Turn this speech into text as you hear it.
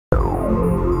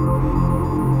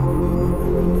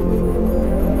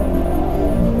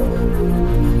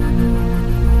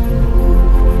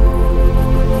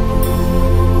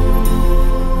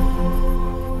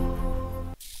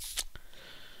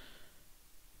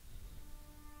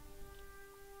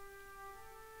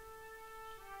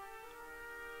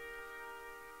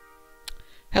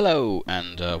Hello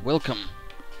and welcome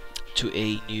to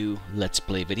a new Let's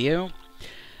Play video.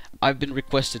 I've been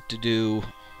requested to do,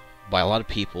 by a lot of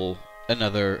people,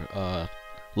 another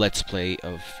Let's Play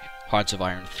of Hearts of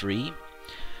Iron 3,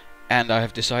 and I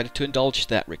have decided to indulge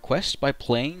that request by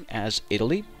playing as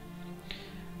Italy.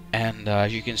 And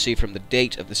as you can see from the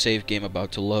date of the save game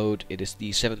about to load, it is the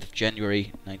 7th of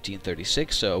January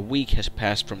 1936, so a week has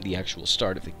passed from the actual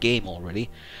start of the game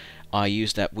already. I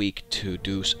used that week to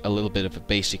do a little bit of a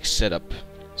basic setup.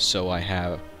 So I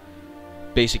have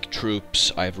basic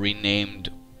troops, I've renamed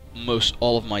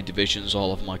all of my divisions,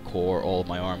 all of my corps, all of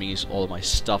my armies, all of my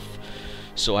stuff,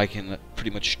 so I can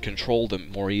pretty much control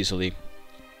them more easily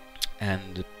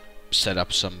and set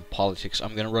up some politics.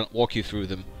 I'm gonna walk you through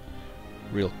them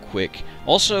real quick.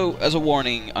 Also, as a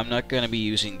warning, I'm not going to be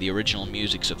using the original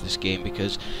musics of this game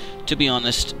because, to be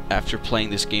honest, after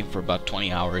playing this game for about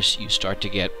 20 hours, you start to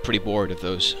get pretty bored of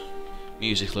those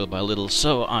music little by little,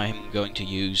 so I'm going to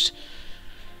use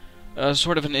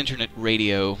sort of an internet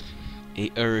radio,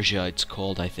 Urja it's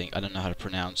called, I think. I don't know how to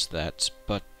pronounce that,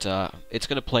 but it's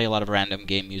going to play a lot of random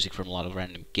game music from a lot of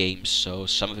random games, so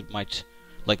some of it might,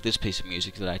 like this piece of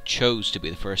music that I chose to be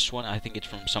the first one, I think it's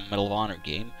from some Medal of Honor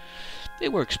game.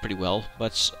 It works pretty well,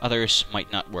 but others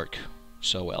might not work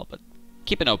so well, but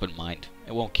keep an open mind.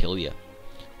 It won't kill you.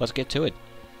 Let's get to it.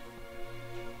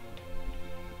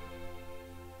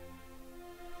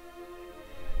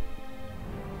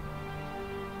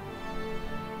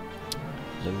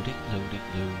 Loading, loading,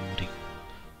 loading.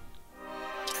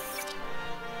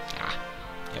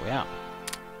 Here we are.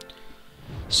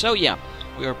 So yeah,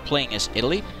 we are playing as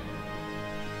Italy,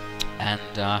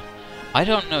 and I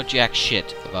don't know jack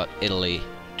shit about Italy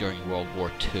during World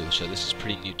War II, so this is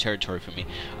pretty new territory for me.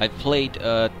 I played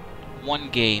one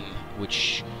game,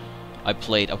 which I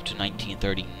played up to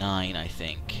 1939, I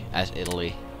think, as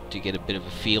Italy, to get a bit of a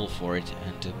feel for it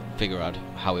and to figure out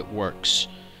how it works,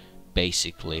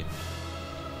 basically.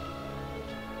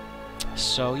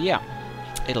 So yeah,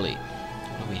 Italy.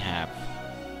 What do we have?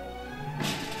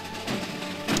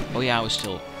 Oh yeah, I was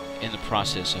still in the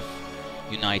process of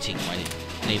uniting my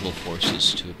naval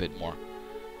forces to a bit more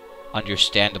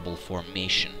understandable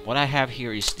formation. What I have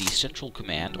here is the Central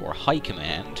Command, or High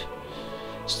Command,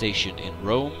 stationed in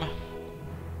Rome.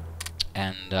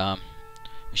 And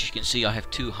as you can see, I have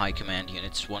two High Command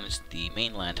units. One is the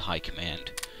mainland High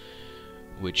Command,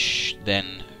 which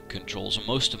then controls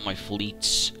most of my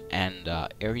fleets and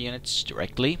air units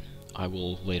directly. I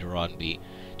will later on be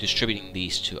distributing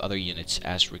these to other units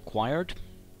as required.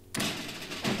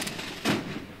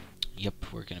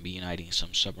 Yep, we're going to be uniting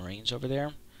some submarines over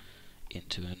there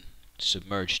into a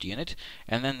submerged unit.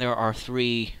 And then there are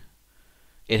three.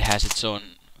 It has its own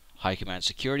High Command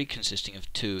security consisting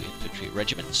of 2 infantry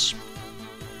regiments.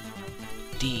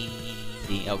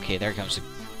 Okay, there comes the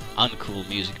uncool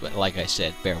music, but like I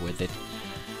said, bear with it.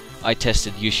 I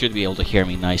tested, you should be able to hear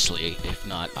me nicely. If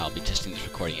not, I'll be testing this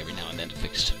recording every now and then to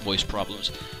fix voice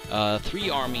problems. 3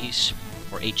 armies,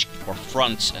 or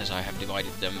fronts as I have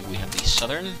divided them. We have the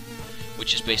southern,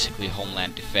 which is basically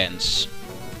homeland defense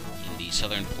in the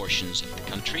southern portions of the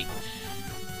country.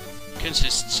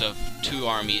 Consists of 2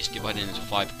 armies divided into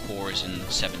 5 corps and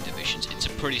 7 divisions. It's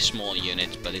a pretty small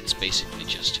unit, but it's basically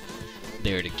just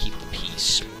there to keep the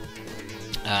peace.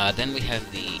 Then we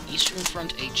have the Eastern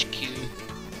Front HQ,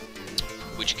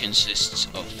 which consists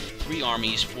of 3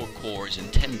 armies, 4 corps,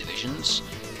 and 10 divisions,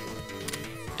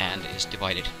 and is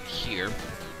divided here.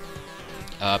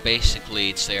 Basically,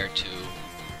 it's there to...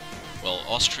 Well,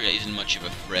 Austria isn't much of a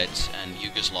threat, and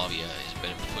Yugoslavia is a bit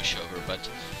of a pushover, but,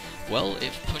 well,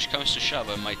 if push comes to shove,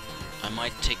 I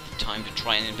might take the time to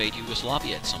try and invade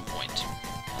Yugoslavia at some point.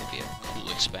 That'd be a cool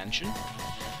expansion.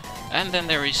 And then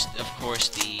there is, of course,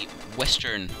 the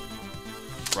Western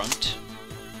Front,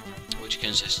 which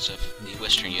consists of the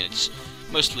Western units,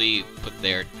 mostly put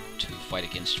there to fight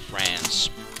against France,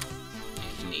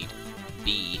 if need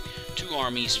be. 2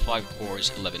 armies, 5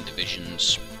 corps, 11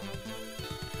 divisions.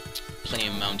 Plenty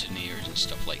of mountaineers and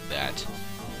stuff like that.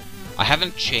 I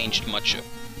haven't changed much of...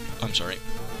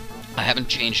 I haven't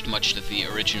changed much of the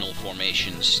original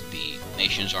formations the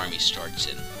nation's army starts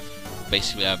in.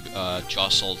 Basically, I've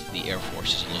jostled the air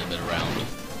forces a little bit around.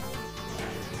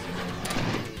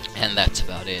 And that's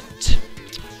about it.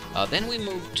 Then we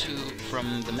move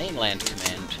from the mainland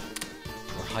command,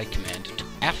 or High Command, to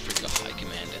Africa High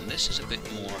Command, and this is a bit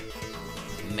more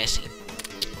messy.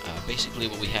 Basically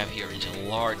what we have here is a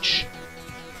large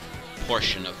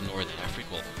portion of northern Africa.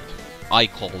 Well, I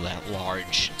call that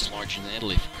large. It's larger than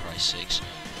Italy, for Christ's sakes.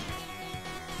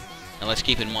 And let's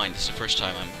keep in mind, this is the first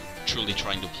time I'm truly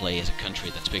trying to play as a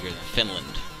country that's bigger than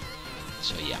Finland.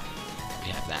 So yeah, we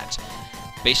have that.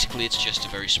 Basically, it's just a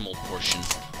very small portion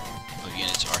of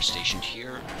units are stationed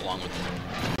here, along with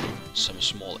some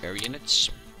small air units.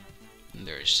 And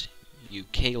there's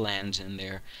UK lands in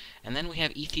there. And then we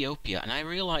have Ethiopia, and I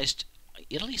realized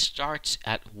Italy starts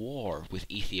at war with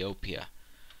Ethiopia.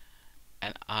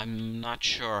 And I'm not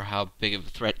sure how big of a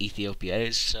threat Ethiopia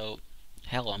is, so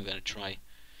hell, I'm gonna try.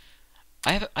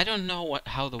 I don't know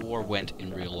how the war went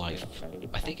in real life.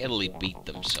 I think Italy beat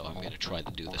them, so I'm gonna try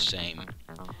to do the same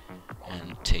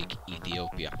and take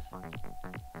Ethiopia.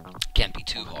 Can't be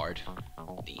too hard.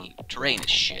 The terrain is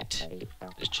shit.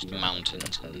 There's just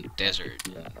mountains and desert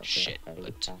and shit,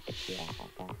 but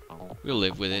we'll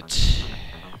live with it.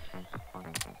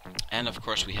 And of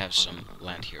course we have some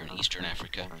land here in Eastern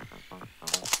Africa.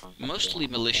 Mostly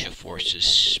militia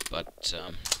forces, but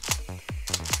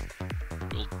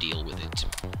we'll deal with it.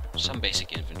 Some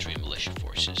basic infantry and militia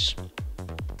forces.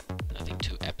 Nothing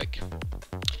too epic.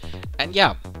 And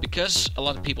yeah, because a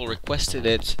lot of people requested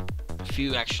it, a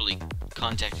few actually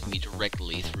contacted me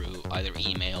directly through either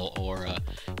email or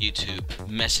YouTube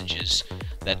messages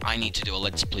that I need to do a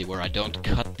Let's Play where I don't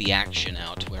cut the action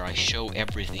out, where I show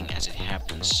everything as it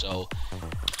happens. So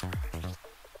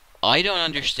I don't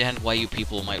understand why you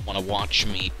people might want to watch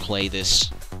me play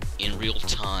this in real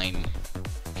time,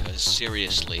 because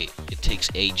seriously, it takes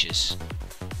ages.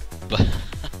 But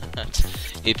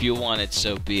if you want it,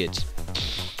 so be it.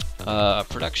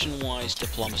 Production-wise,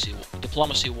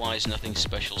 diplomacy-wise, nothing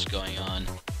special's going on.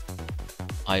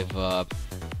 I've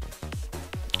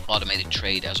automated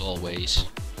trade as always.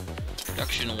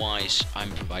 Production-wise,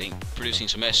 I'm producing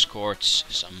some escorts,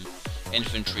 some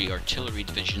infantry, artillery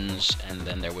divisions, and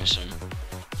then there was some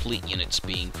fleet units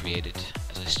being created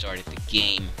as I started the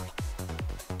game.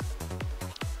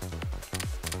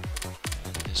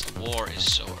 Because the war is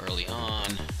so early on.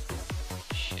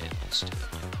 Shit, let's do it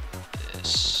like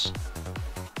this.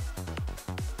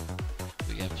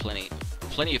 We have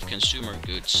plenty of consumer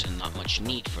goods and not much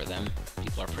need for them.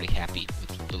 People are pretty happy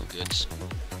with little goods.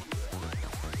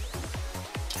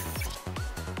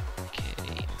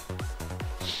 Okay.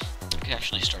 I could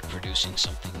actually start producing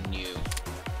something new.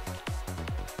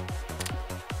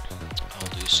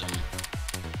 I'll do some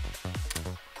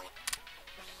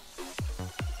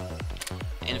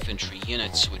infantry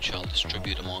units, which I'll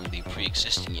distribute among the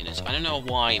pre-existing units. I don't know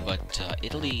why, but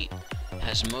Italy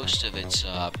has most of its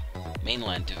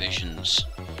mainland divisions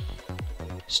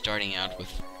starting out with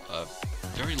a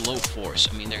very low force.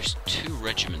 I mean, there's 2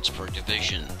 regiments per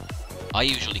division. I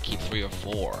usually keep 3 or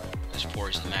 4, as 4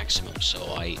 is the maximum,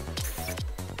 so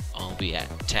I'll be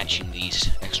attaching these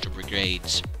extra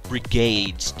brigades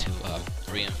to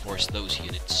reinforce those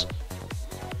units.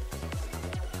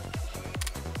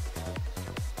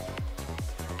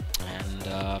 And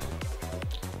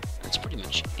that's pretty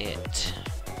much it.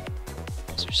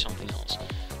 Is there something else?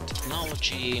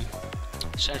 Technology,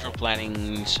 central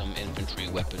planning, some infantry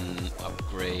weapon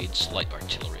upgrades, light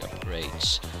artillery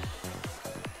upgrades,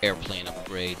 airplane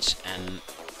upgrades, and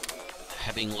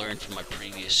having learned from my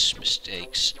previous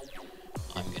mistakes,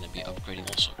 I'm going to be upgrading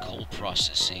also coal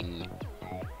processing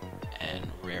and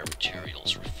rare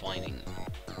materials refining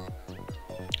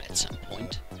at some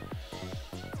point.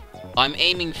 I'm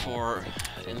aiming for,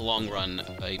 in the long run,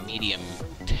 a medium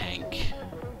tank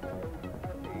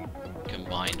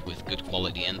combined with good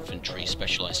quality infantry,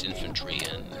 specialized infantry,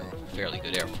 and fairly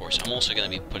good air force. I'm also going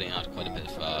to be putting out quite a bit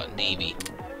of navy.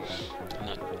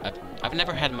 I've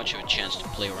never had much of a chance to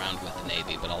play around with the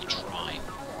navy, but I'll try.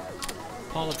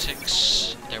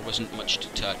 Politics, there wasn't much to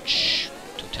touch.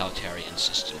 Totalitarian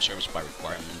system, service by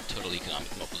requirement, total economic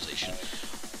mobilization,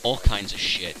 all kinds of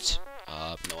shit.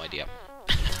 No idea.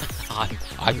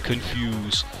 I'm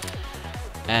confused.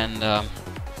 And I'm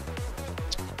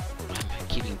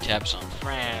keeping tabs on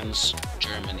France,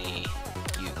 Germany,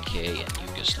 UK, and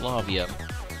Yugoslavia.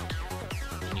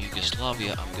 In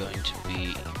Yugoslavia, I'm going to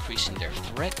be increasing their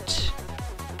threat.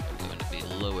 I'm going to be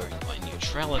lowering my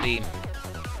neutrality.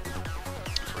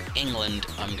 For England,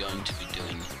 I'm going to be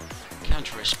doing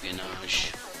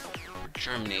counter-espionage. For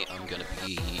Germany, I'm going to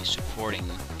be supporting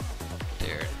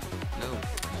their... No.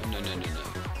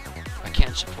 I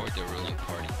can't support their ruling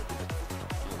party.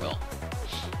 Oh well.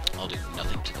 I'll do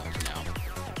nothing to them for now.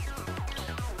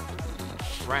 In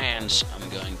France, I'm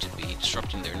going to be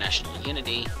disrupting their national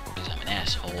unity, because I'm an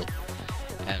asshole.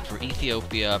 And for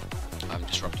Ethiopia, I'm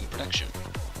disrupting production.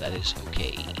 That is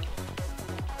okay.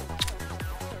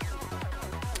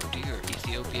 Oh dear,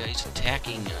 Ethiopia is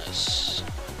attacking us.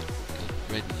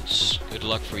 Good riddance. Good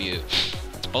luck for you.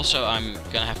 Also, I'm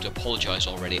gonna have to apologize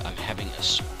already. I'm having a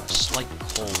slight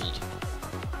cold.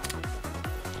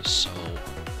 So,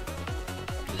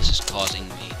 this is causing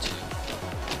me to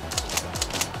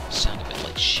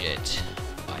shit.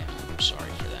 I am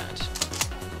sorry for that.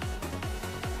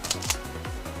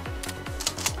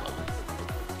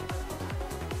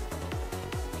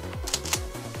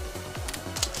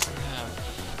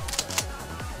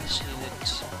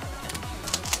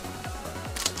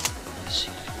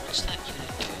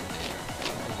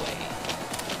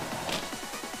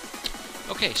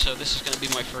 Okay, so this is going to be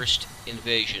my first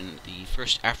invasion. The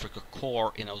first Africa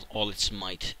Corps, in all its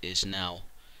might, is now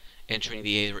entering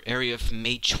the area of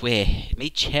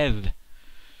Meichev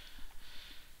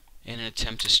in an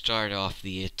attempt to start off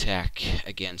the attack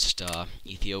against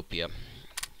Ethiopia.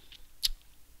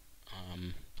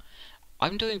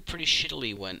 I'm doing pretty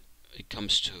shittily when it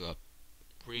comes to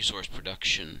resource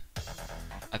production.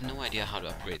 I have no idea how to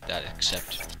upgrade that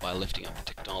except by lifting up the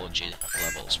technology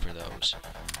levels for those.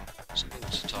 Somebody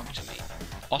wants to talk to me.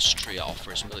 Austria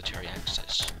offers military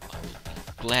access. I will be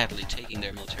gladly taking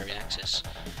their military access.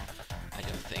 I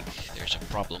don't think there's a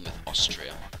problem with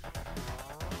Austria.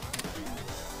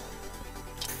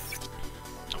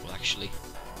 Oh, well, actually...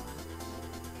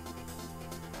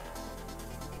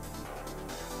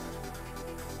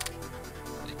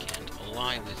 they can't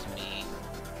ally with me.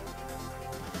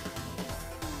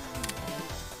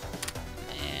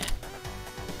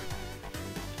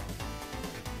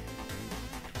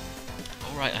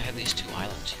 Right, I have these two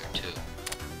islands here too.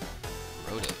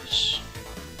 Rhodos.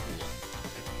 Cool.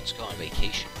 Let's go on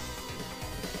vacation.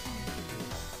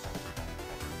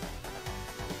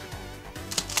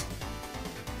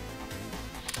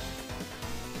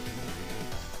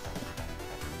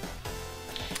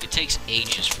 It takes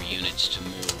ages for units to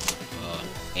move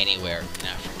anywhere in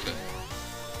Africa.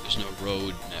 There's no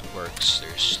road networks,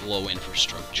 there's slow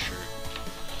infrastructure.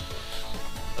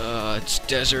 It's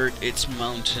desert, it's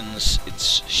mountains,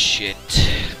 it's shit.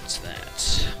 What's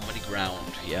that? Muddy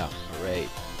ground, yeah, hooray.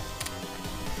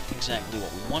 Exactly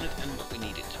what we wanted and what we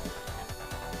needed.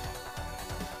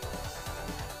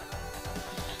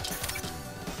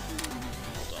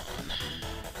 Hold on.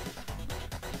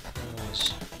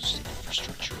 What's the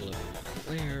infrastructure level?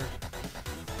 Where?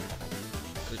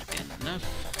 Good enough.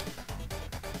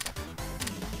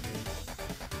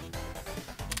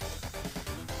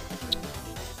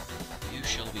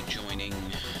 Shall be joining. I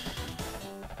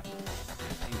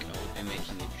think I will be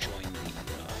making it join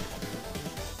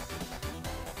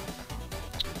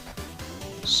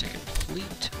the second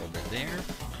fleet over there,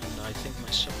 and I think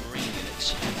my submarine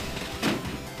units.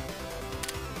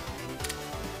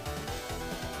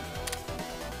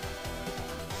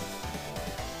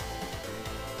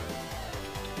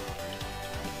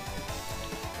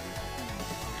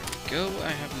 There we go.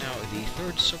 I have now the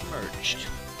third submerged.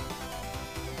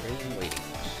 Ready and waiting.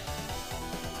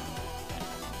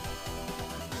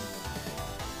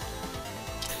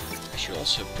 I should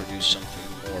also produce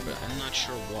something more, but I'm not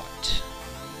sure what.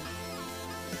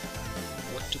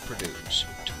 What to produce?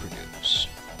 What to produce?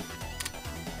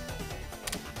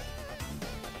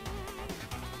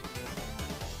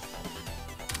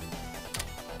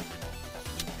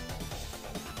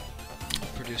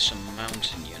 I'll produce some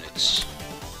mountain units.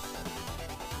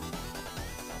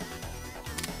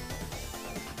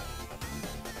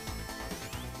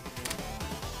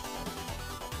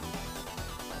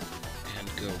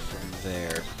 Go from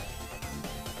there.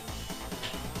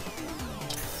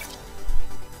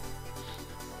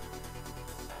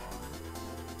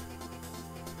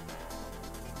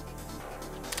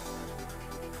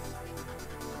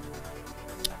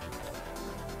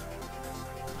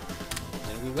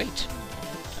 Then we wait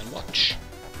and watch.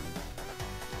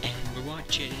 And we're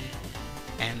watching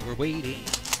and we're waiting.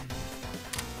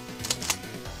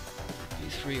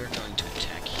 These three are going to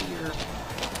attack here.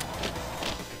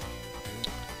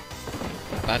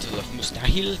 Battle of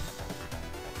Mustahil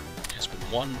has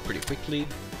been won pretty quickly.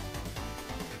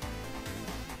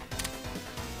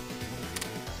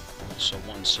 Also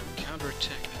won some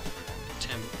counterattack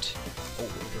attempt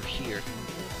over here.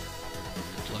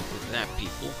 Good luck with that,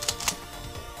 people.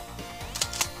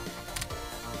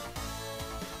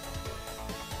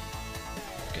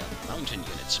 Got mountain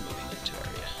units moving into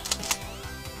area.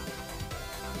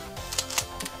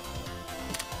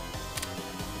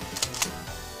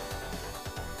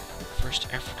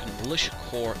 First African Militia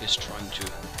Corps is trying to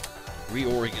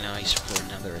reorganize for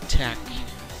another attack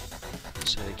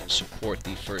so they can support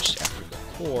the First Africa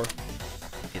Corps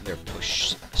in their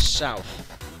push south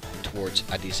towards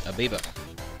Addis Ababa,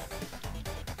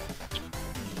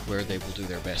 where they will do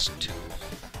their best to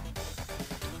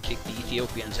kick the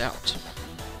Ethiopians out.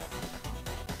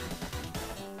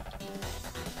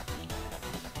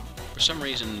 For some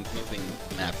reason, moving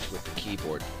maps with the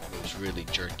keyboard was really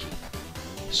jerky.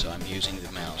 So I'm using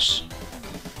the mouse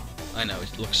I know,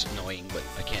 it looks annoying, but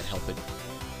I can't help it.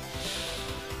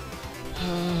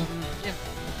 Yeah.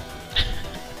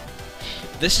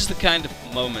 This is the kind of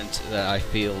moment that I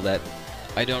feel that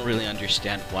I don't really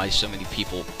understand why so many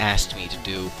people asked me to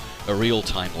do a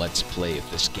real-time Let's Play of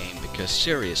this game, because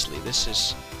seriously, this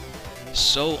is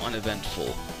so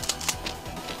uneventful.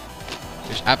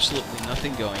 There's absolutely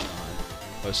nothing going on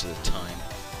most of the time,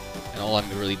 and all I'm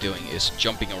really doing is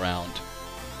jumping around,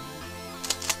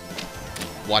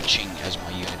 watching as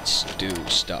my units do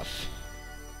stuff.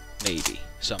 Maybe.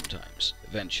 Sometimes.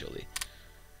 Eventually.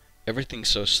 Everything's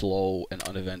so slow and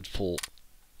uneventful.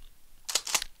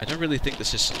 I don't really think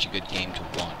this is such a good game to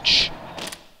watch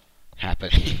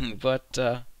happening, but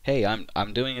hey,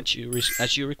 I'm doing it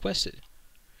as you requested.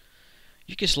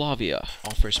 Yugoslavia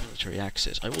offers military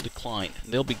access. I will decline.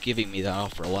 They'll be giving me that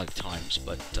offer a lot of times,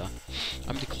 but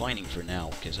I'm declining for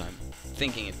now because I'm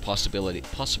thinking it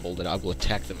possible that I will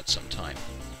attack them at some time.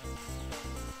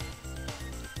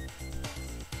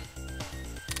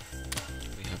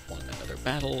 We have won another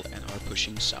battle and are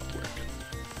pushing southward.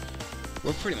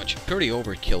 We're pretty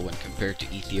overkill when compared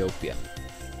to Ethiopia.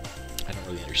 I don't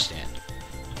really understand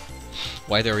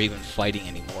why they're even fighting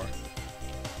anymore.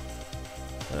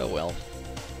 But oh well.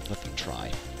 Let them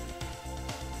try.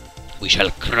 We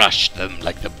shall crush them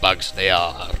like the bugs they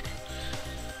are.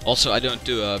 Also, I don't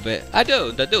do a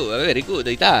very good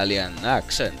Italian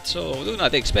accent, so do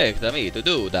not expect me to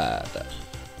do that.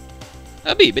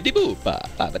 A beebity boopa,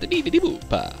 babada beebity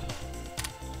boopa.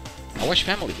 I watch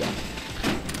Family Guy.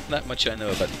 Not much I know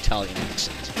about Italian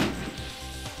accent.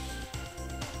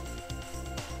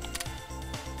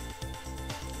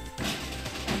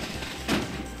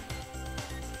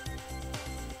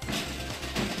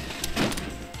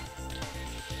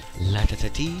 La da da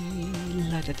dee,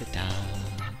 la da da da.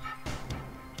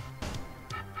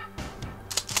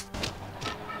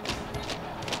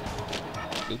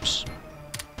 Oops.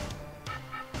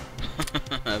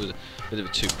 That was a bit of a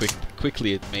too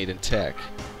quickly made attack.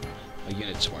 My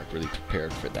units weren't really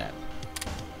prepared for that.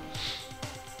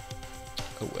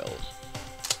 Oh well.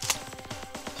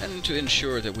 And to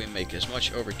ensure that we make as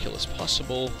much overkill as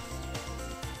possible...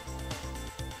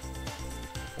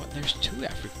 What? There's 2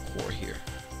 African Corps here.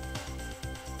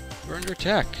 We're under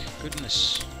attack.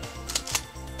 Goodness.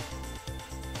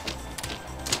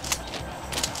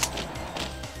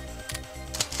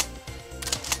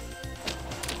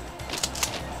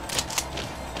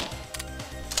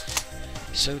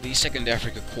 So the 2nd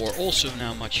Africa Corps also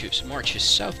now marches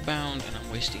southbound, and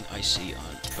I'm wasting IC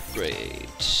on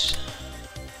upgrades.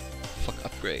 Fuck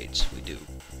upgrades. We do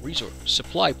resource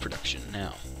supply production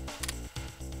now.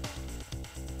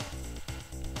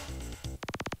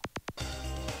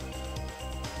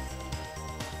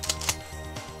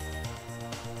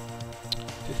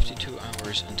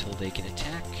 Until they can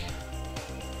attack.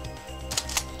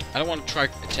 I don't want to try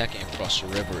attacking across the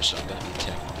river, so I'm going to be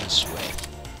attacking this way.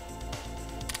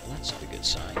 Well, that's not a good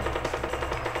sign.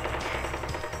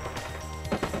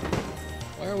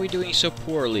 Why are we doing so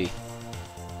poorly?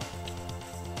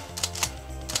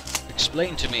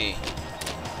 Explain to me.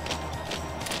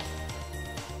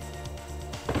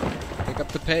 Pick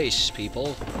up the pace,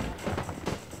 people.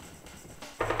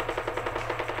 Well,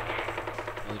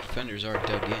 the defenders are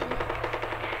dug in.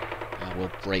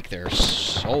 We'll break their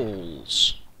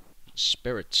souls,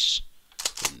 spirits,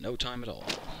 in no time at all.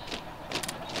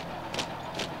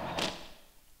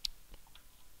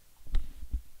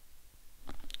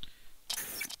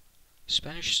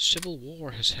 Spanish Civil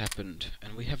War has happened,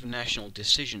 and we have a national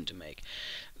decision to make.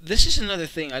 This is another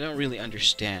thing I don't really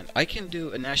understand. I can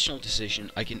do a national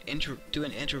decision, I can do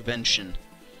an intervention.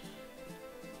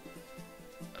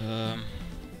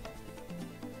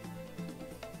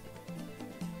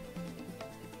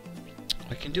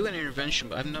 I can do an intervention,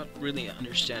 but I'm not really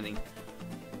understanding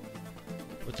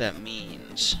what that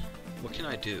means. What can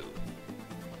I do?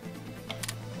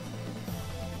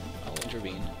 I'll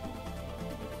intervene.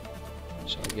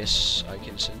 So I guess I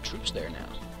can send troops there now.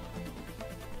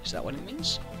 Is that what it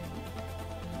means?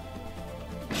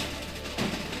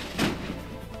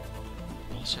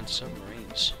 I'll send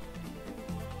submarines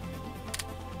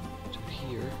to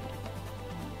here.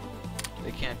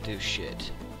 They can't do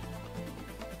shit.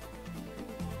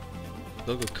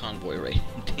 They'll go convoy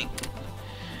raiding.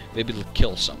 Maybe they'll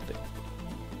kill something.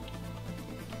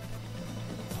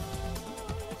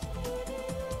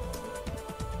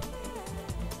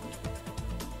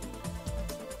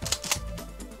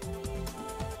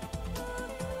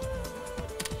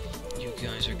 You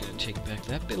guys are gonna take back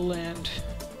that bit of land.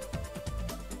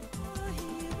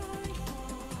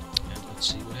 And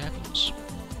let's see what happens.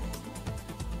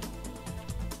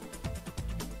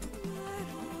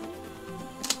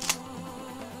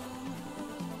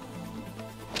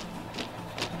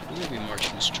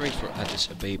 straight for Addis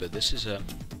Ababa. This is a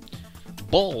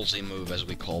ballsy move, as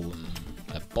we call them.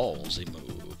 A ballsy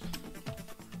move.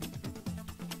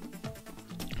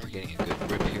 We're getting a good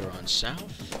grip here on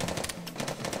south.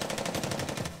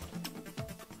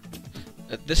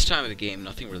 At this time of the game,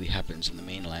 nothing really happens in the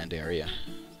mainland area,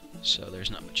 so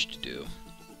there's not much to do.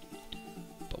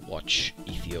 But watch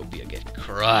Ethiopia get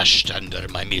crushed under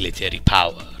my military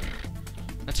power.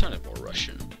 That sounded more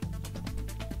Russian.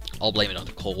 I'll blame it on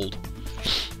the cold.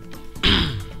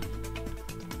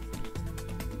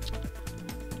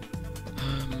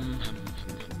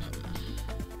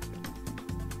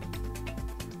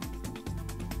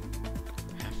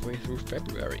 Halfway through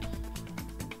February.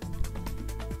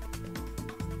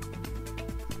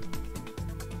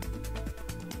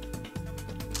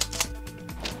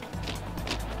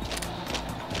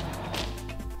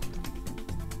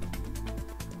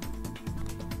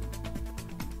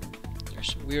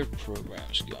 There's some weird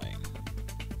programs going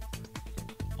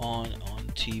on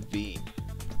TV.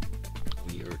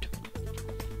 Weird.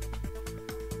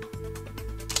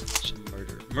 Some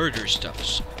murder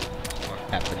stuffs are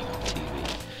happening on TV.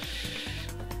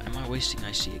 Am I wasting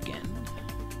IC again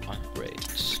on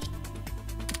upgrades?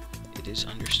 It is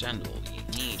understandable.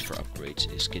 The need for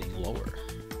upgrades is getting lower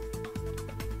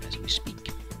as we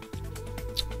speak.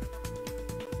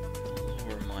 I'll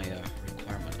lower my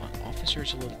requirement on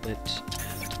officers a little bit.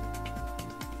 And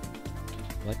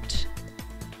what?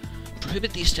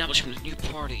 Prohibit the establishment of new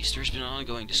parties. There's been an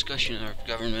ongoing discussion in our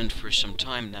government for some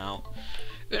time now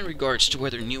in regards to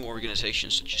whether new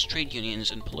organizations such as trade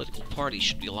unions and political parties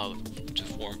should be allowed to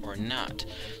form or not.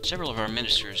 Several of our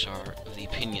ministers are of the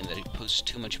opinion that it poses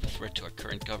too much of a threat to our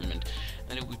current government,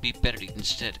 and it would be better to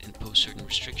instead impose certain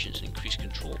restrictions and increase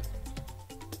control.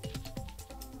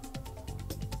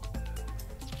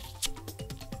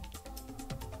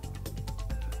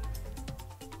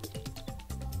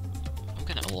 I'm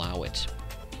gonna allow it.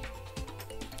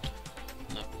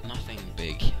 Nothing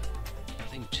big.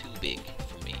 Nothing too big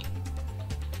for me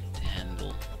to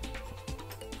handle.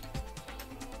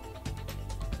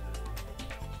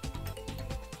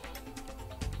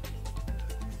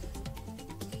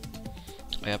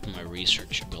 I upped my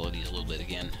research abilities a little bit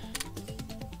again.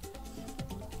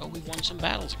 Oh, we won some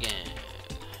battles again.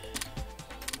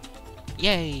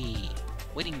 Yay!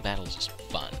 Winning battles is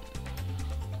fun.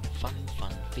 Fun,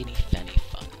 finny, fanny,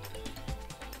 fun.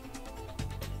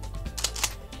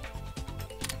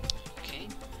 Okay.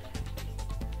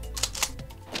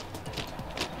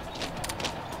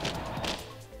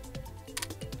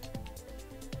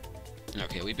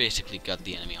 Okay, we basically got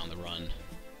the enemy on the run.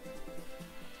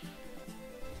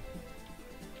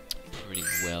 Pretty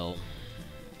well.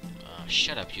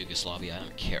 Shut up, Yugoslavia. I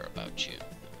don't care about you.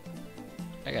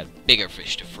 I got bigger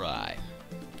fish to fry.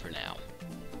 For now.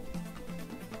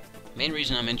 Main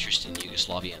reason I'm interested in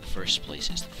Yugoslavia in the first place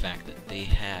is the fact that they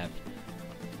have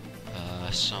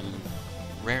some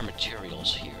rare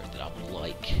materials here that I would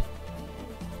like.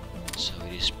 So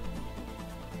it is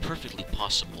perfectly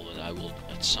possible that I will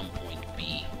at some point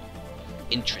be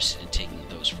interested in taking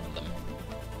those from them.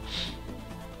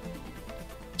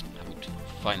 I would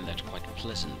find that quite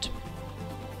pleasant.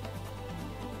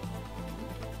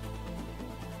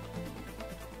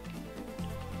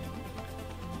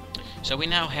 So we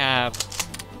now have,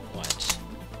 what,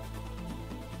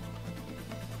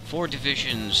 4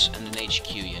 divisions and an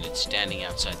HQ unit standing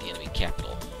outside the enemy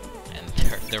capital, and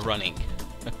they're running.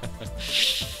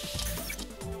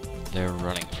 They're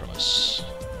running from us.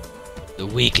 The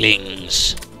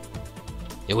weaklings!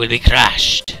 They will be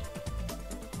crushed!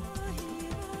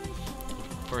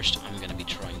 First, I'm going to be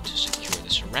trying to secure the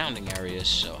surrounding areas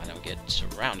so I don't get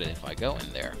surrounded if I go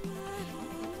in there.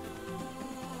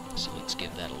 So let's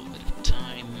give that a little bit of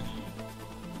time.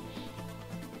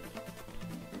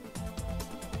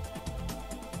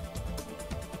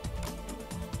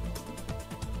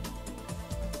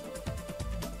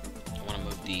 I want to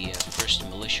move the 1st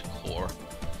Militia Corps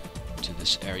to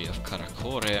this area of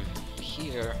Karakore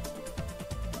here,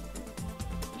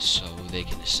 so they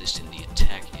can assist in the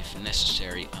attack if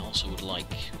necessary. I also would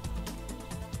like,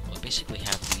 well, basically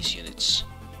have these units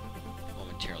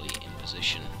momentarily in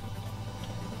position.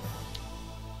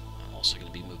 I'm also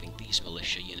going to be moving these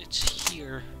militia units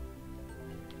here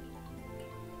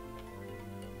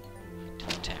to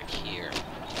attack here.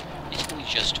 Basically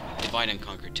just divide and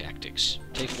conquer tactics.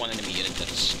 Take one enemy unit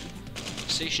that's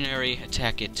stationary,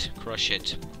 attack it, crush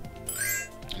it,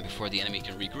 and before the enemy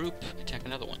can regroup, attack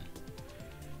another one.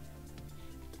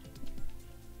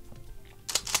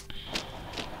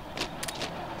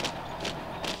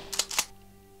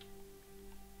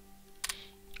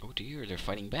 Oh dear, they're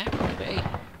fighting back, are they?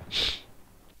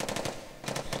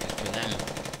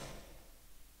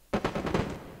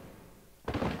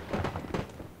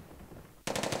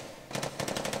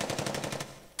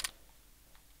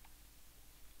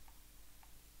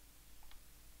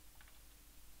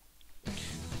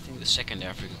 2nd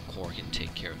African Corps can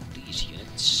take care of these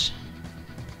units.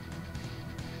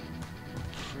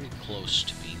 Pretty close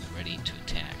to being ready to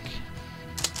attack.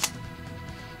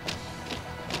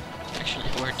 Actually,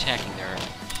 we're attacking their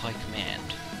high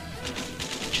command,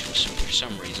 which was, for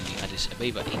some reason, the Addis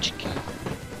Ababa HQ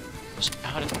was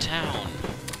out of town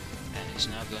and is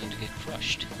now going to get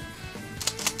crushed.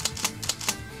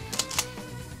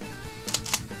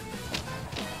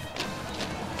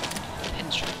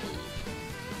 Pincer move.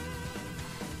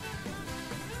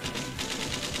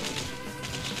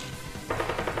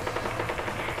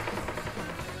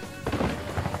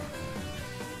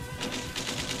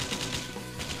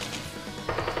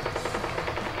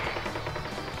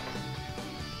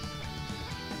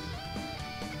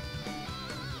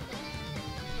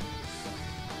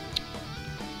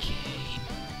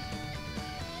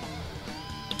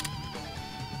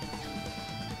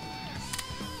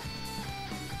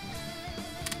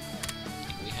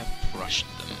 Crushed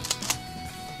them,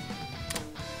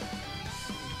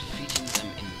 defeating them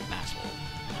in battle.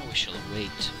 Now we shall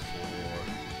wait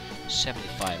for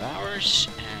 75 hours,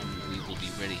 and we will be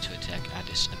ready to attack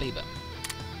Addis Ababa.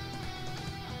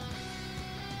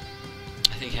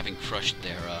 I think having crushed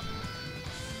their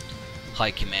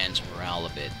high command's morale a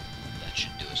bit, that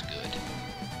should do us good.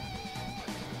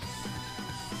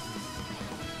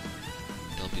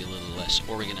 They'll be a little less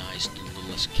organized and a little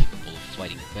less capable of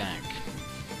fighting back.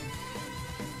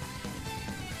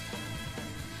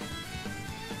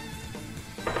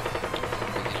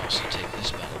 Also take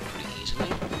this battle pretty easily.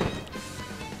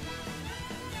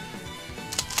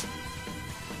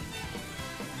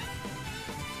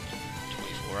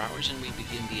 24 hours and we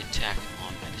begin the attack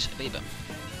on Addis Ababa.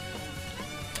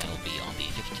 That'll be on the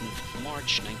 15th of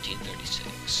March,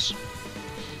 1936.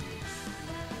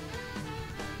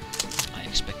 I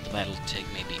expect the battle to take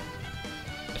maybe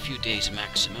a few days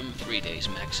maximum, 3 days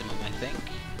maximum, I think.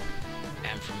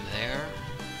 And from there,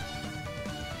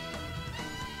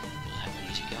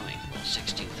 going. Well,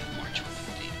 16th of March will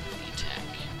be the attack.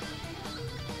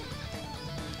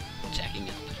 Attacking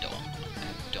at the dawn.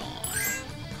 At dawn.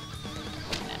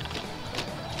 Now.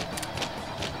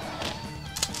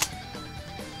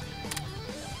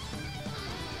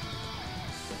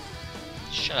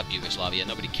 Shut up, Yugoslavia.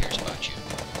 Nobody cares about you.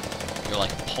 You're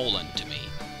like Poland to me.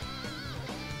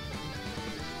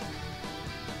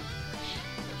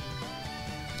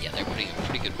 Yeah, they're putting a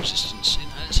pretty good resistance in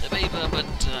Addis Ababa, but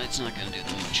it's not going to do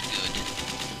them much good.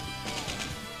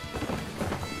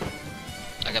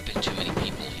 I got a bit too many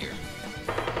people here.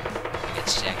 I get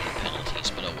stacking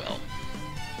penalties, but oh well.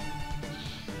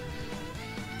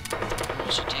 We're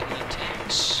also taking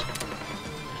attacks.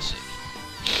 Let's see.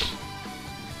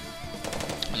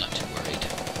 I'm not too worried.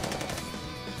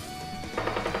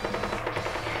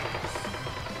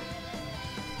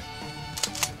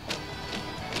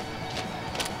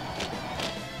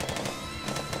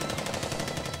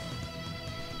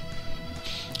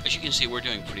 As you can see, we're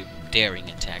doing pretty daring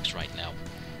attacks right now.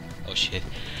 Oh shit.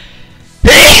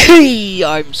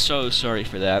 I'm so sorry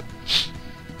for that.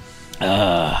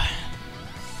 Oh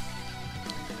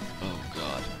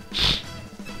god.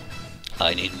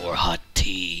 I need more hot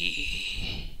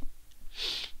tea.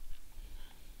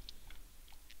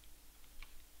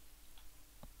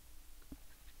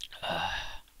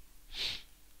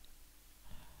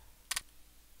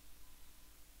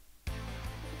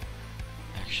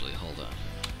 Actually, hold on.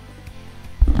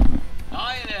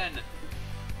 Biden!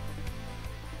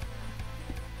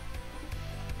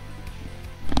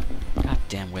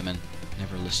 Goddamn women.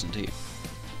 Never listen to you.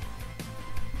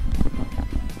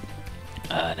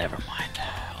 Never mind.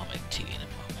 I'll make tea in a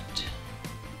moment.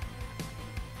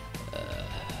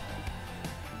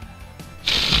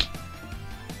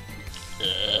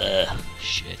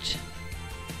 Shit.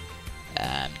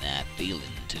 I'm not feeling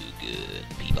too good,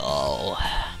 people.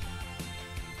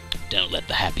 Don't let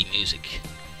the happy music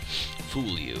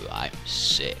fool you. I'm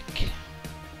sick.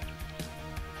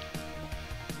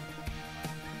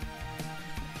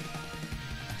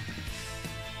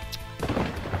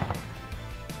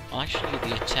 Well, actually,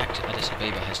 the attack to Addis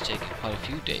Ababa has taken quite a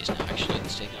few days now. Actually,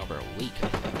 it's taken over a week, I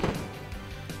think.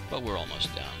 But we're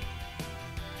almost down.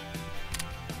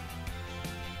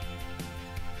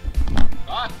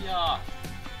 Katja!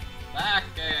 Back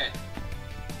it!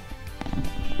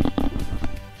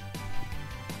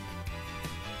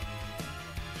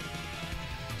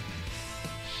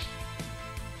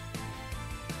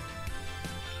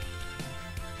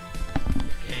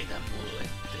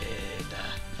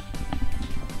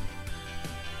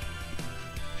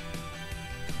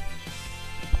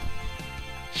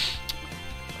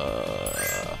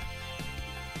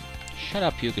 Shut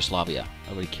up, Yugoslavia.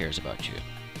 Nobody cares about you.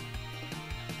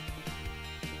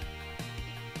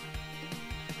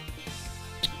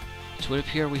 would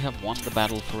appear we have won the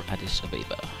battle for Addis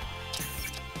Ababa.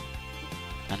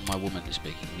 And my woman is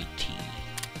making me tea.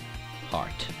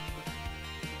 Heart.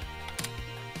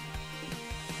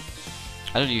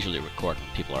 I don't usually record when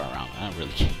people are around. I don't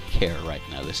really care right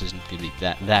now. This isn't going to be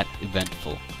that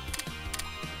eventful.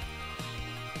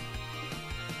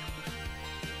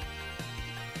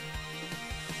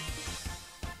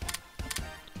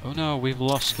 Oh no, we've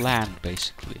lost land,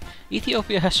 basically.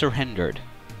 Ethiopia has surrendered.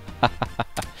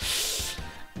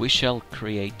 We shall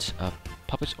create a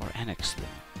puppet or annex them.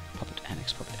 Puppet,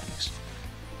 annex, puppet, annex.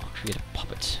 I'll create a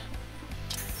puppet.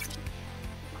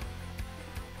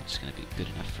 That's gonna be good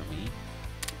enough for me.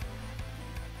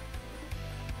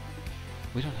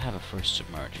 We don't have a first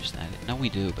submerge, is that it? No, we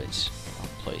do, but it's the wrong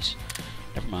place.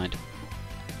 Never mind.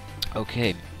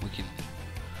 Okay, we can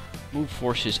move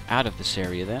forces out of this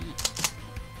area then.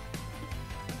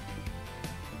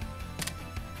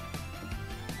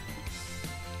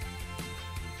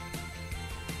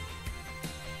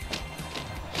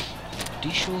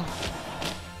 Diesel.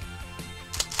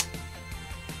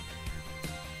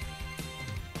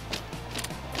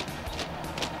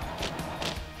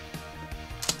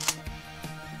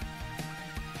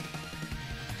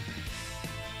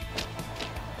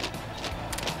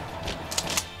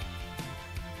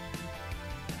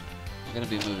 I'm going to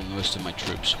be moving most of my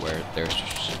troops where there's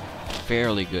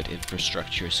fairly good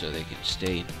infrastructure so they can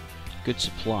stay in good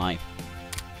supply.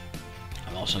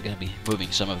 I'm also going to be moving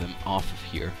some of them off of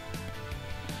here.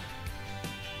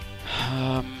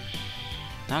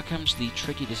 Now comes the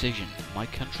tricky decision. My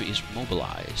country is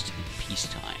mobilized in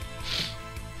peacetime.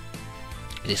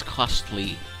 It is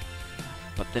costly,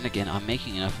 but then again, I'm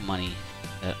making enough money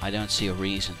that I don't see a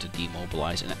reason to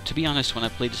demobilize. And to be honest, when I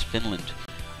played as Finland,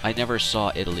 I never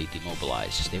saw Italy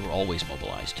demobilized. They were always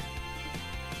mobilized.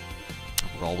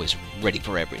 We're always ready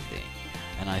for everything.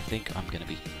 And I think I'm going to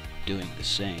be doing the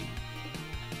same.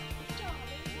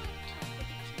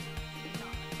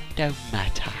 Don't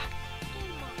matter.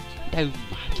 Don't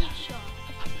matter.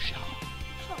 I'm sure.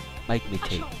 Make me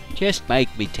tea. Just make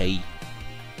me tea.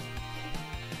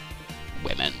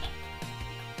 Women.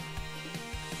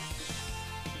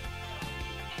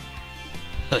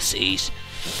 Pussies.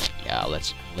 Yeah,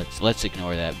 let's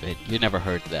ignore that bit. You never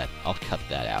heard that. I'll cut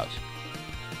that out.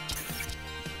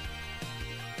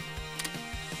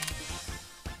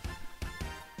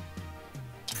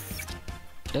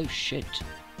 Oh shit.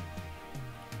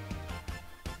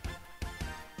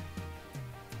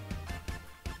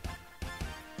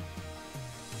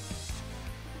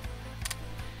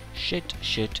 Shit,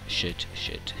 shit, shit,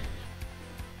 shit.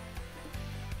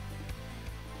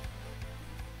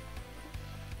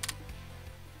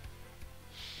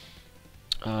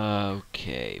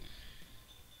 Okay.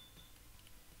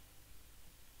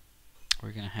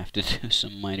 We're gonna have to do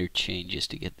some minor changes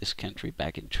to get this country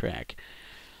back in track.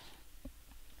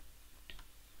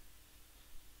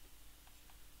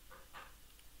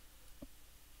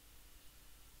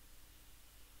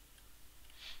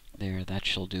 There, that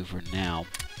shall do for now.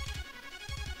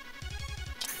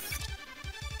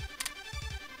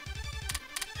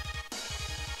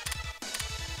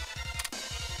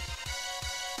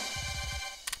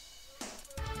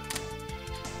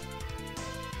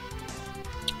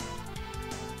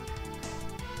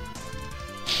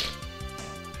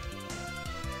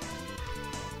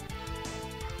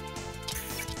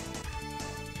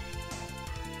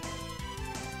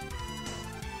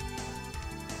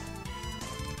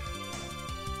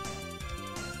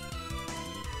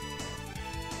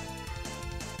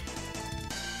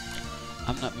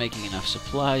 I'm not making enough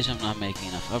supplies, I'm not making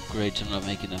enough upgrades, I'm not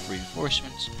making enough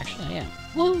reinforcements. Actually, I am.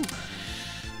 Woo!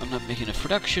 I'm not making enough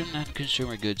production, and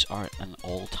consumer goods are at an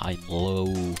all-time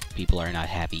low. People are not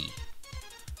happy.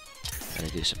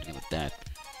 Gotta do something with that.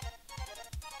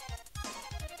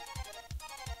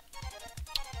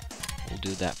 We'll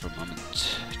do that for a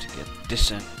moment to get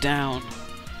dissent down.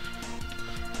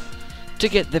 To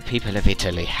get the people of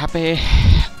Italy happy,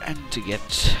 and to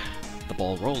get the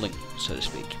ball rolling, so to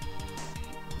speak.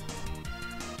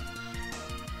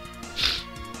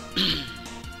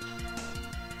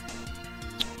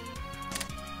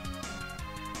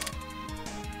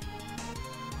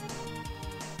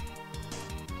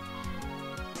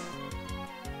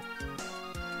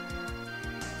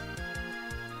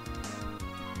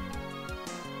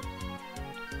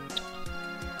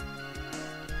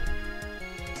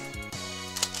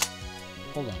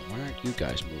 Hold on, why aren't you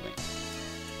guys moving?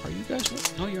 Are you guys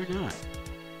moving? No, you're not.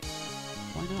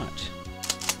 Why not?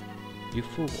 You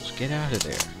fools, get out of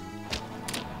there.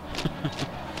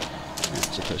 You're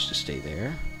not supposed to stay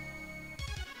there.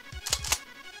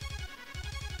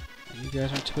 You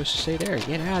guys aren't supposed to stay there.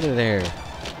 Get out of there.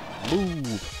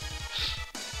 Move.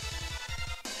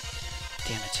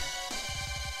 Damn it.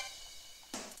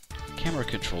 Camera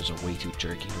controls are way too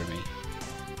jerky for me.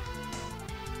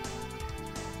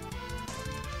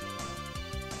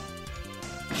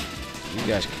 You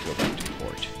guys can go back to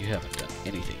port. You haven't done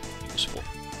anything useful.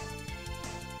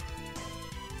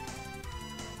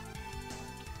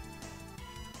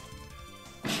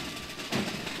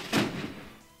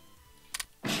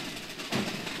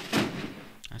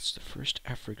 That's the first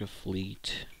Africa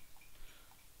fleet.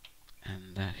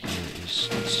 And that here is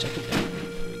the second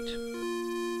African fleet.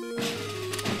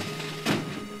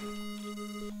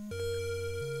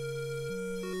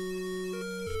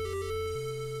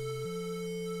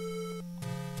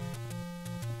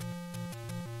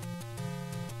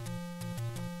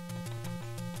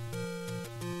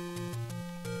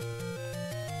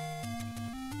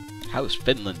 How's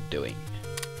Finland doing?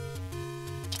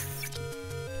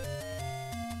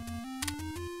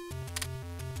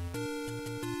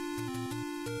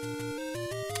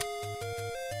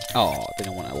 Oh, they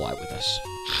don't want to ally with us.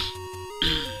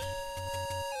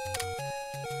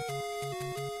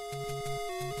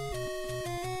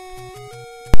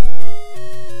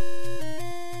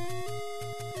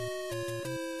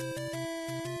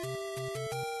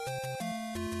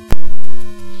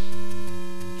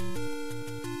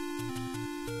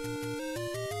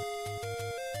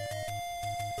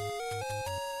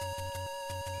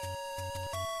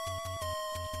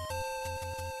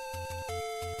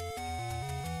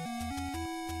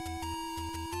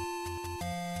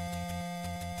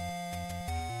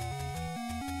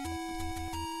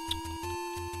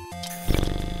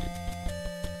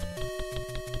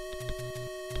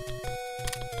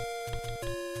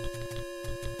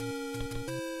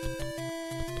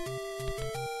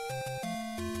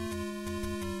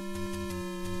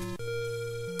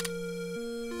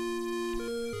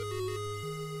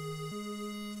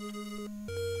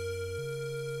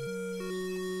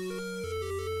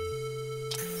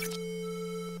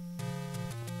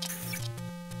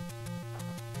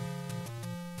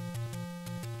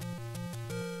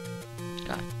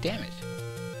 God damn it.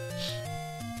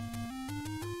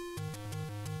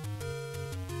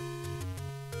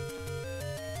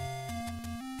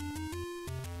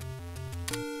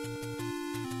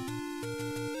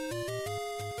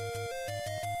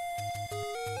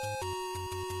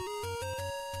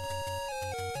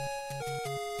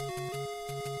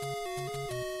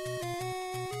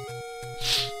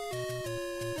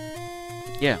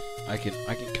 Yeah, I can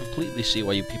completely see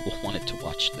why you people wanted to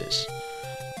watch this.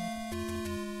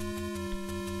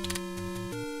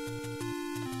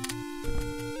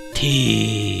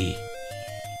 Tea.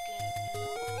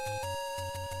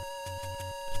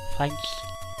 Thanks.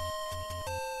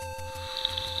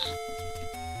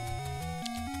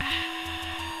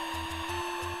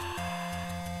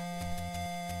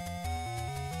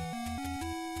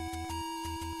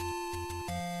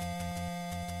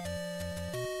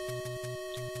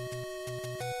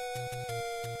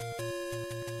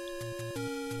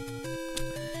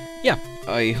 Yeah,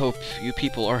 I hope you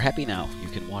people are happy now. You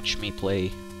can watch me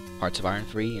play Hearts of Iron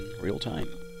 3 in real time.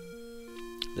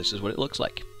 This is what it looks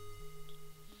like.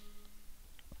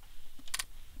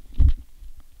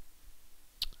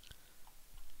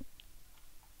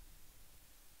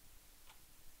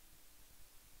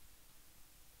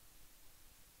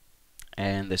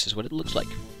 And this is what it looks like.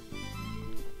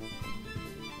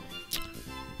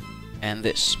 And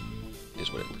this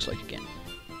is what it looks like again.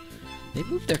 They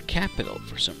moved their capital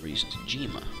for some reason to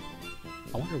Jima.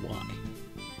 I wonder why.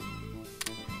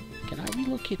 Can I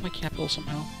relocate my capital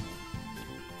somehow?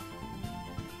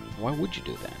 Why would you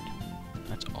do that?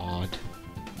 That's odd.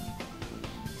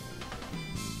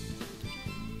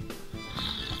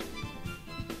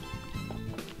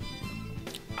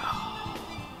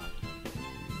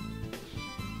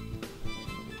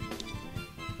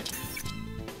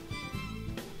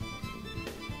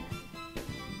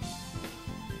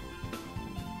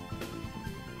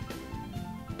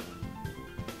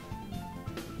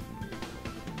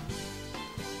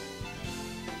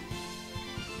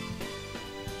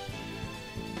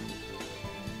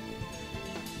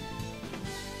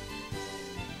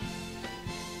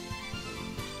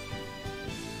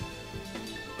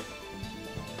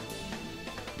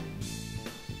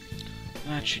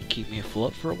 That should keep me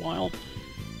afloat for a while.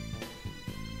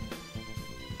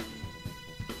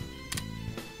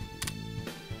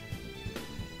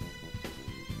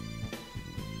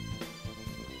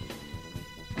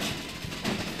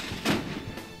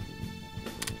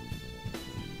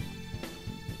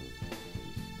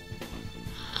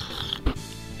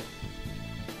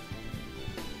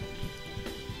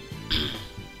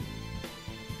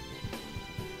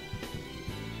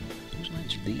 Whose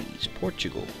lands are these?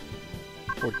 Portugal.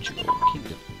 Portugal.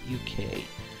 Kingdom. UK.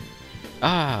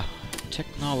 Ah!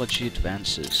 Technology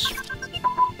advances.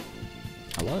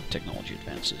 A lot of technology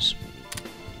advances.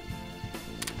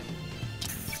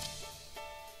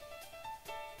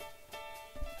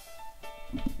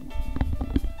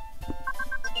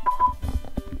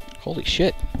 Holy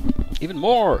shit! Even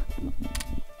more!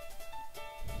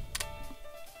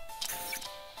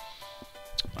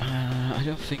 I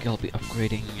don't think I'll be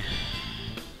upgrading.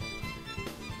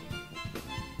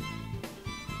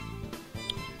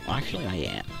 Actually, I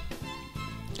am.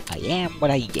 I am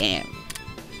what I am.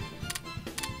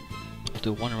 I'll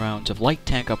do one round of light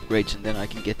tank upgrades and then I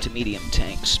can get to medium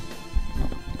tanks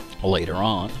later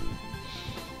on.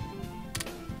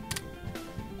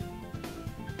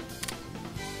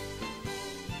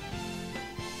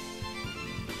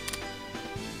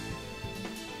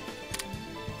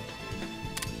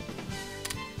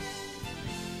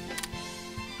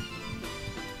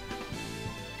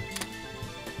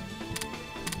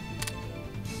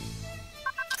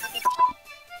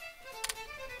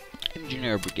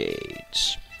 Engineer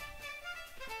brigades.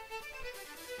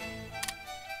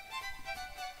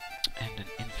 And an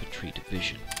infantry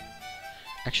division.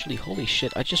 Actually, holy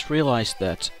shit, I just realized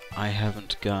that I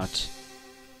haven't got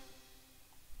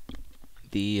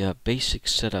the basic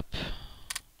setup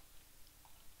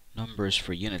numbers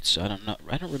for units. I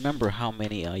don't remember how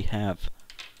many I have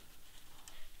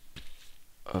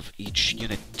of each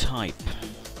unit type.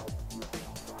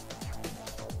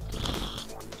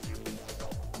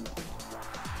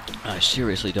 I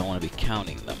seriously don't want to be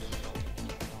counting them.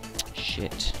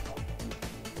 Shit.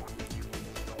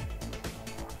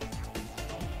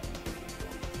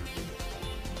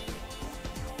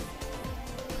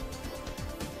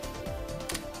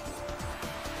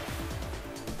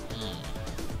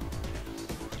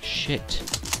 Shit.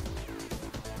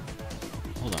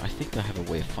 Hold on, I think I have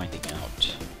a way of finding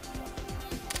out.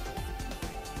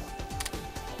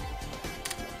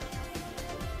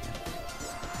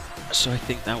 So I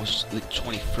think that was the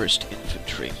 21st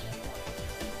Infantry.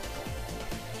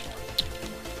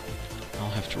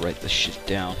 I'll have to write this shit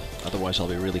down, otherwise I'll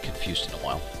be really confused in a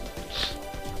while.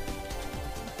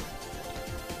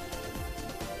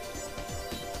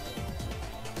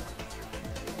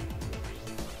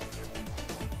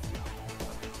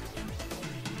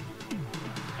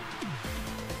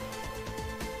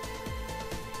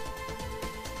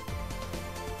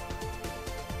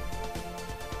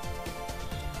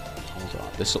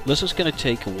 This is gonna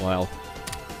take a while.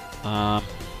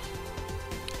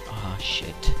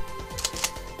 Shit.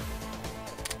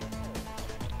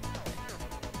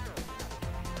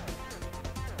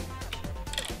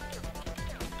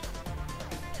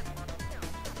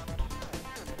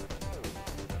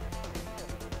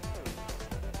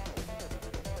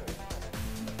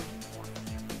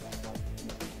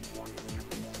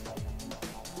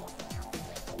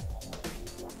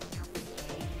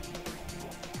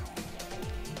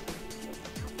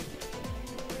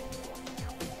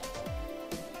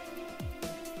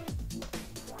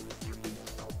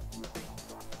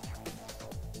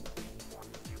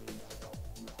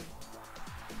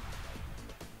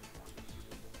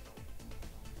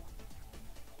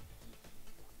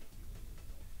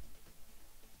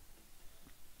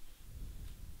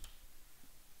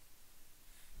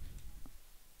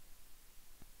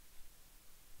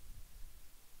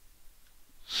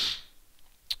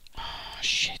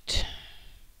 Shit.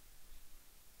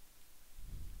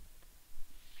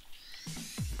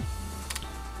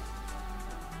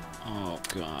 Oh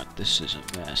god, this is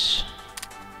a mess.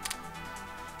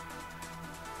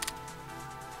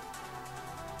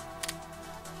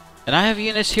 And I have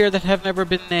units here that have never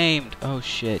been named. Oh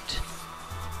shit.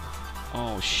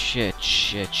 Oh shit,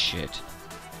 shit.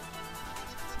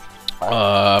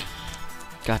 God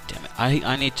damn it.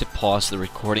 I need to pause the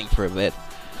recording for a bit,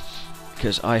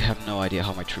 because I have no idea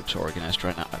how my troops are organized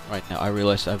right now. I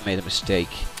realize I've made a mistake.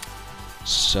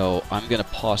 So I'm gonna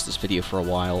pause this video for a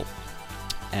while.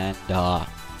 And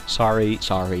sorry.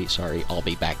 I'll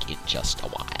be back in just a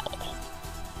while.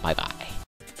 Bye-bye.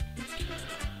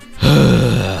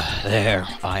 There,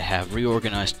 I have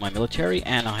reorganized my military,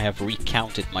 and I have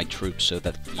recounted my troops so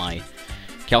that my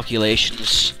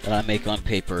calculations that I make on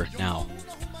paper now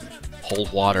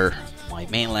hold water. My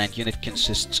mainland unit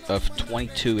consists of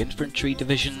 22 infantry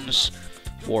divisions,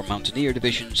 4 mountaineer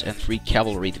divisions, and 3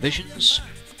 cavalry divisions.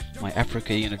 My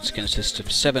Africa units consist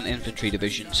of 7 infantry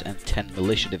divisions and 10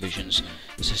 militia divisions,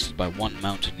 assisted by 1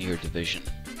 mountaineer division.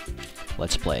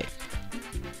 Let's play.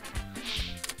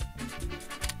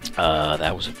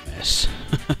 That was a mess.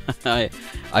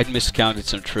 I'd miscounted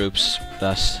some troops,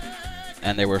 thus,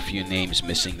 and there were a few names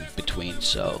missing between,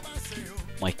 so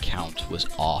my count was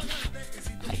off.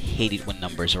 I hate it when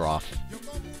numbers are off,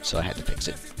 so I had to fix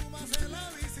it.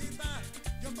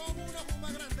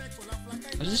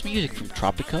 Was this music from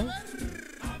Tropico?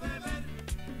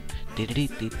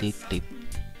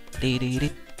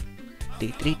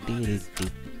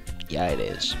 Yeah, it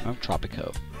is. From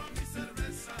Tropico.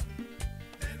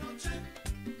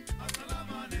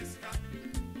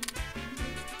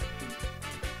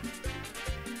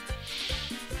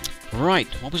 Right,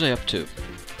 what was I up to?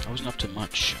 I wasn't up to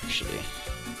much, actually.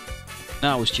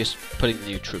 No, I was just putting the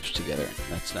new troops together.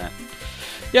 That's that.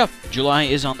 Yeah, July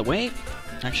is on the way.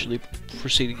 Actually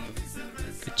proceeding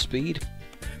with good speed.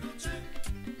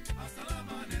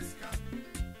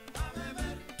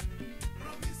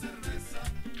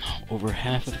 Over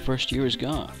half of the first year is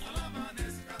gone.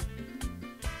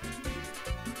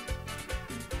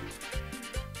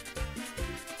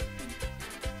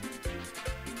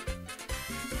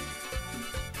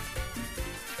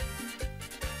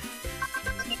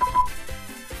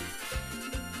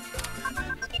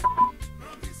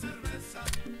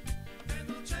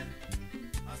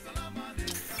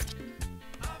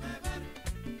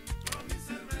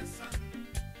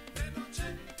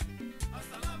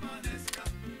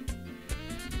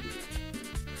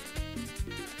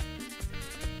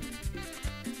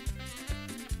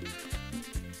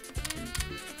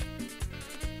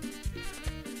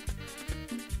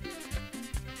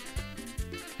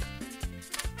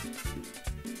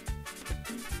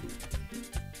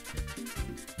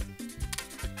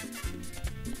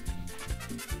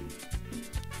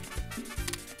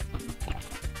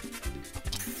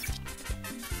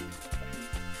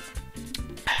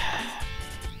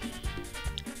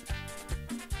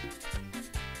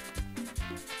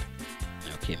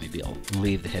 Okay, maybe I'll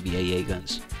leave the heavy AA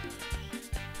guns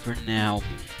for now.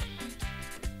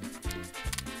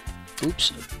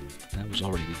 Oops, that was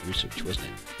already being researched, wasn't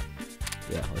it?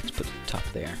 Yeah, let's put the top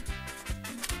there.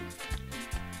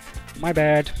 My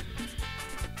bad.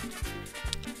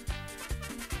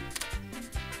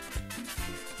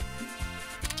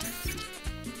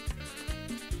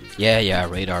 Yeah,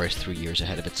 radar is 3 years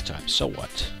ahead of its time. So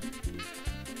what?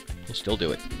 We'll still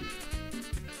do it.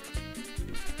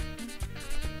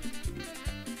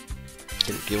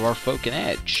 It'll give our folk an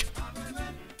edge.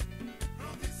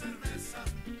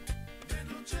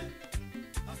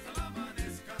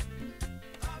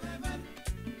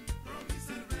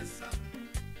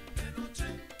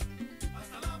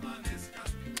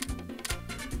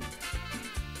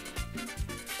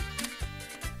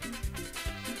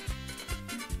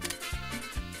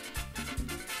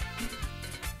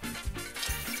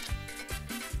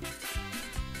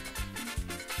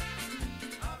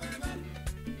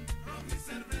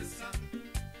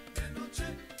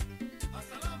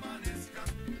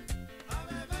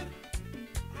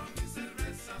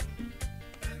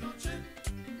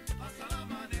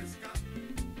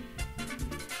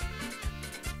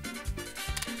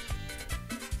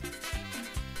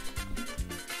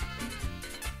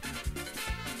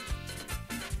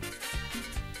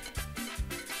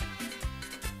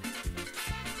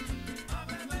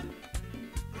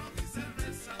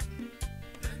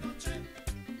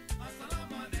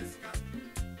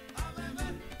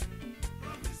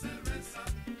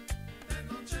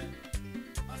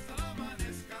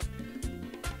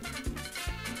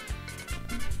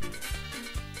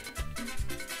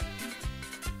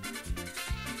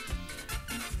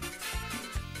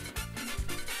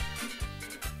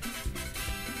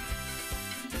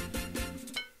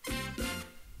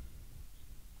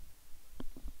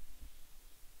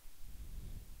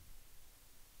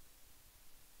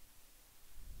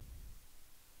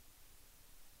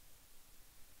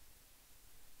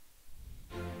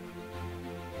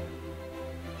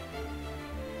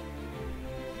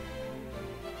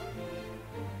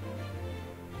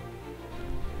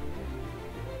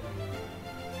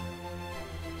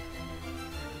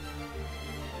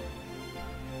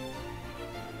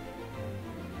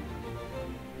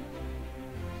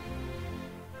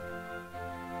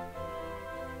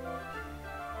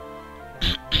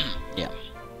 Yeah.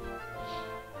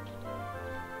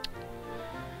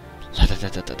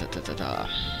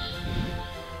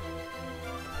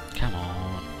 Come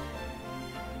on.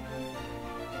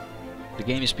 The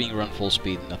game is being run full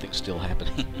speed and nothing's still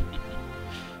happening.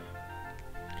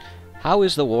 How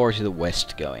is the war to the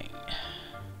west going?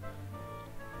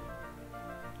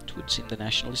 It would seem the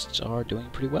nationalists are doing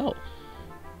pretty well.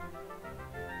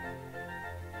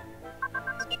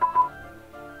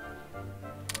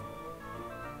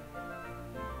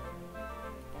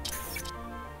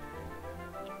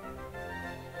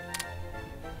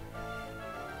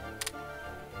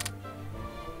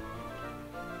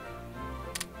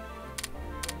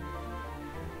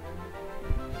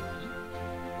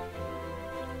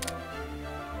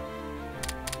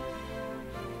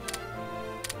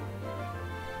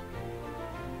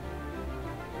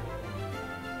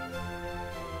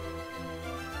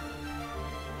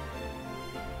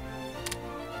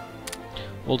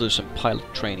 We'll do some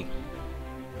pilot training.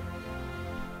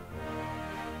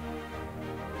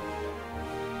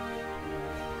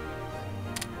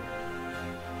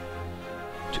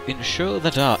 To ensure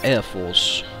that our Air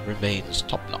Force remains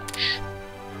top-notch.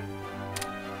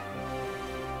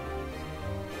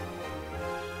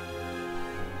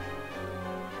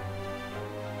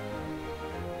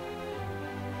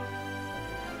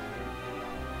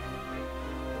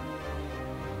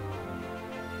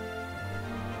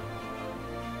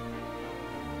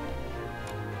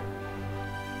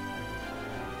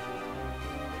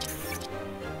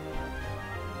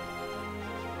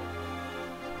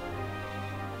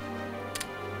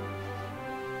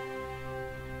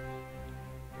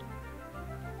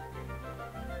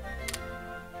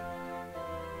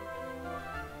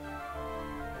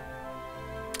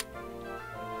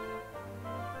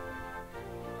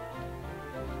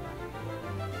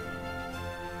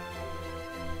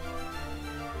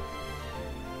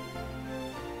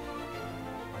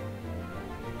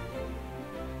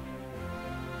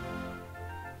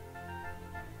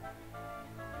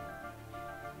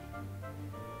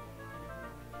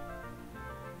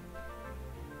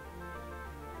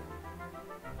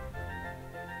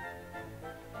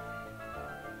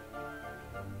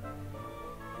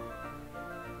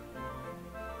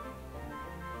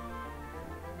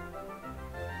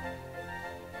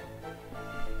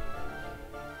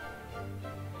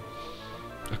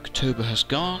 October has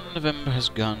gone, November has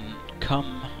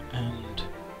come, and...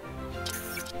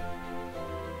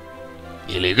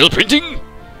 illegal printing!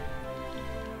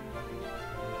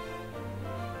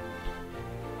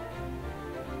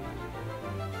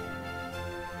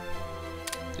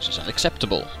 This is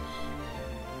unacceptable.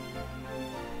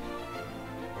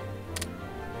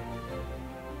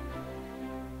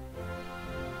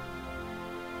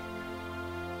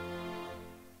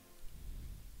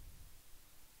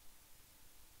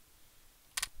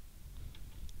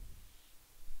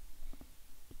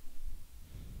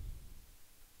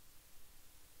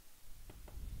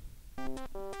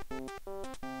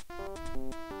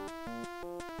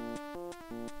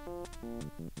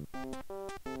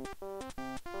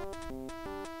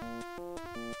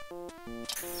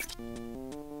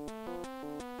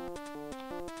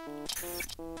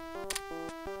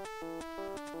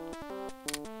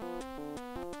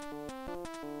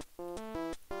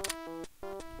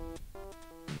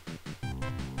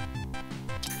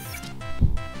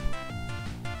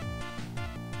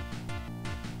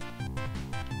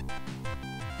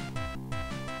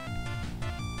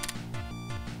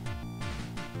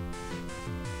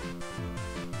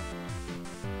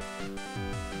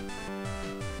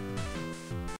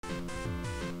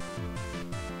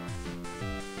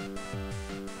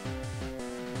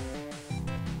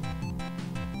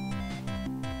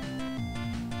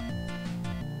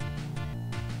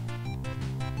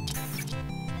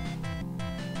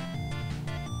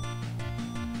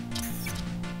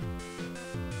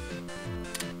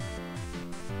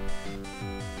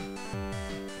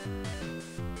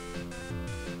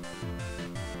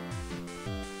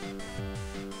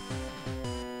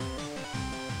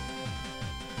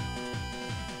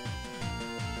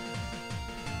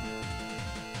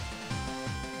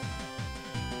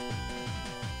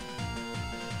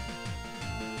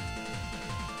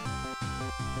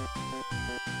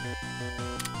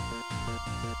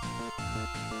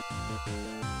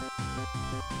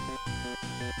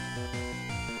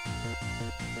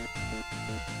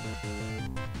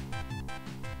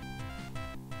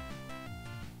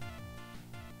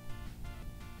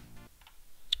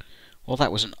 Well,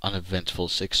 that was an uneventful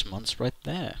 6 months right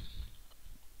there.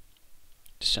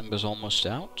 December's almost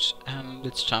out, and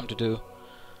it's time to do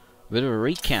a bit of a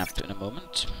recap in a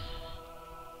moment.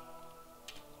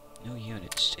 New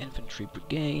units. Infantry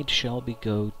Brigade shall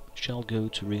go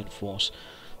to reinforce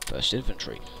 1st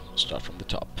Infantry. We'll start from the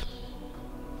top.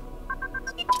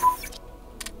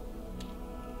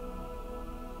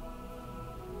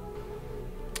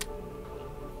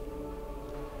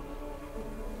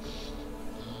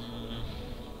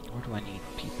 Where do I need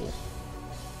people?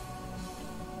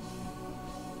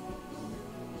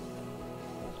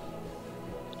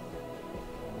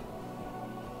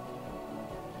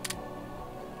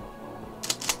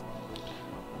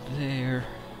 There.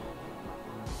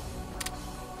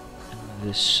 And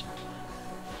this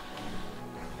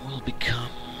will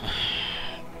become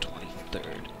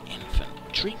 23rd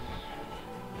Infantry.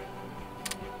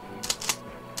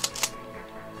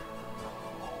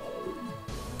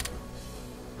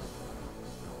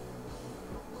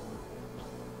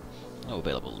 No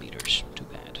available leaders, too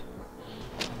bad.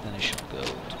 And then I shall go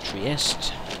to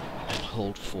Trieste and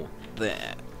hold fort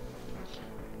there.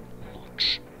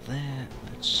 Notch. there.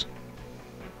 Those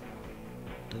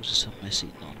are some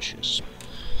messy notches.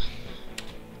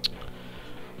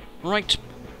 Right.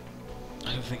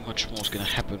 I don't think much more is going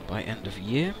to happen by end of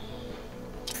year.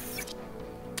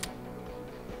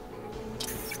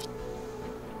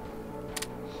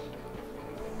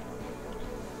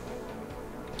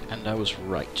 And I was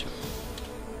right.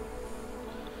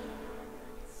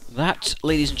 That,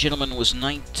 ladies and gentlemen, was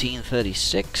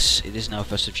 1936. It is now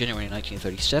 1st of January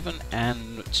 1937,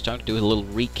 and it's time to do a little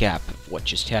recap of what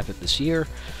just happened this year.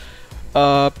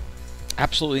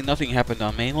 Absolutely nothing happened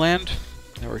on mainland.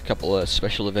 There were a couple of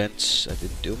special events that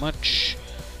didn't do much.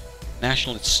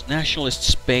 Nationalist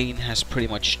Spain has pretty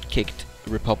much kicked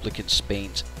Republican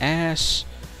Spain's ass,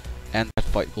 and that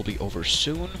fight will be over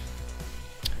soon.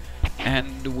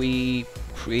 And we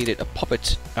created a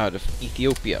puppet out of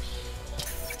Ethiopia.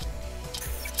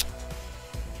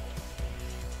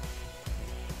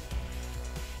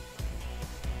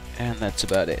 And that's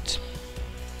about it.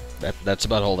 That's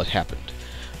about all that happened.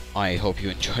 I hope you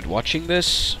enjoyed watching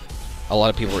this. A lot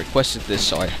of people requested this,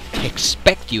 so I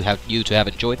expect you to have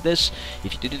enjoyed this.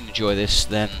 If you didn't enjoy this,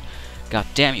 then god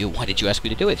damn you, why did you ask me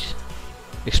to do it?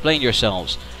 Explain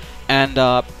yourselves. And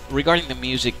regarding the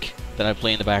music that I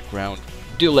play in the background,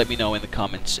 do let me know in the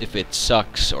comments if it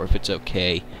sucks or if it's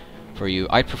okay for you.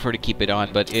 I'd prefer to keep it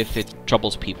on, but if it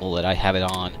troubles people that I have it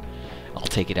on, I'll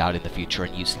take it out in the future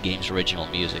and use the game's original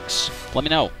musics. Let me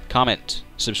know. Comment,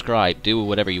 subscribe, do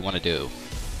whatever you want to do.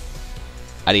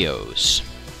 Adios.